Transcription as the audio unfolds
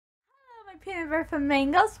my peanut butter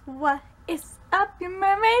flamingos. What is up, your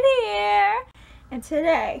mermaid here? And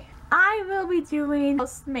today I will be doing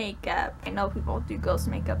ghost makeup. I know people do ghost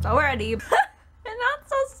makeup already, and not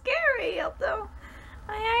so scary, although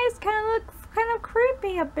my eyes kind of look kind of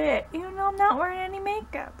creepy a bit. Even though I'm not wearing any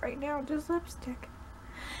makeup right now, just lipstick.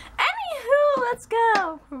 Anywho, let's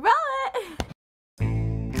go. Roll it.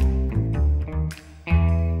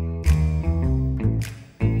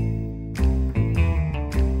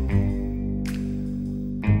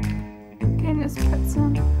 Just put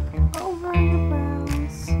some over the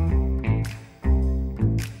brows.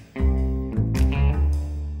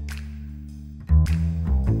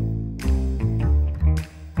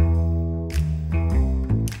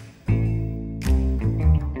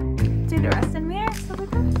 Do the rest in the mirror.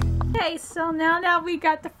 Okay, so now that we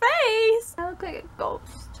got the face, I look like a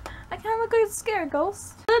ghost. I kind of look like a scared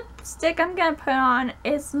ghost. Lipstick I'm gonna put on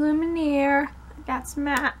is Lumineer. That's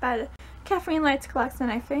matte by the Caffeine Lights Collection,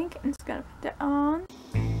 I think. I'm just gonna put that on.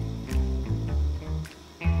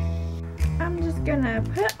 I'm just gonna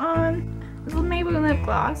put on this little Maybelline lip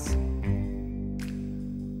gloss.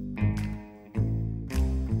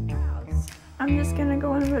 I'm just gonna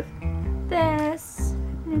go in with this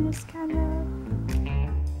and just kind of.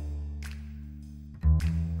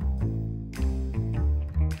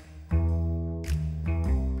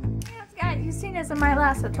 You've seen this in my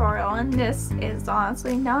last tutorial, and this is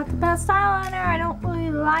honestly not the best eyeliner. I don't really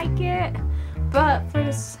like it, but for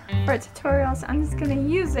tutorials, I'm just gonna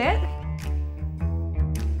use it.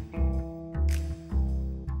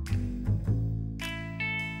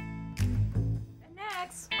 And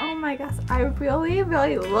next, oh my gosh, I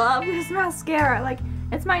really love this mascara. Like,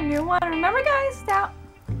 it's my new one. Remember, guys,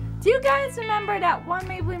 do you guys remember that one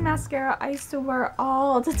Maybelline mascara I used to wear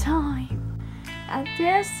all the time? And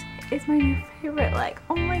this is my new favorite. Like,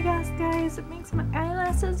 oh my gosh, guys, it makes my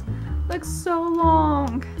eyelashes look so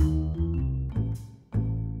long.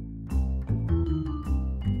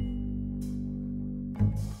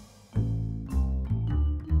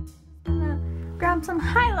 I'm gonna grab some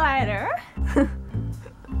highlighter.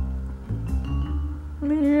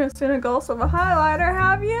 You're just gonna go some highlighter,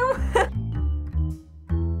 have you?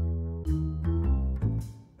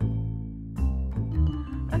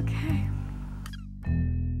 Okay.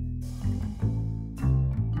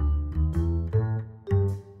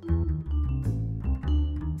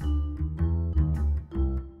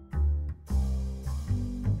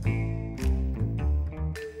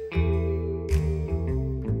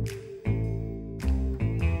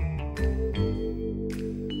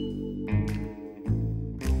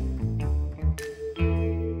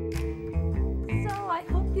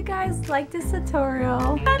 You guys like this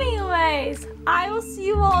tutorial. Anyways, I will see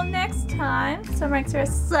you all next time. So make sure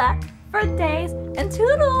to set for days and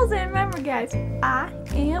toodles. And remember, guys, I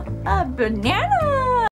am a banana.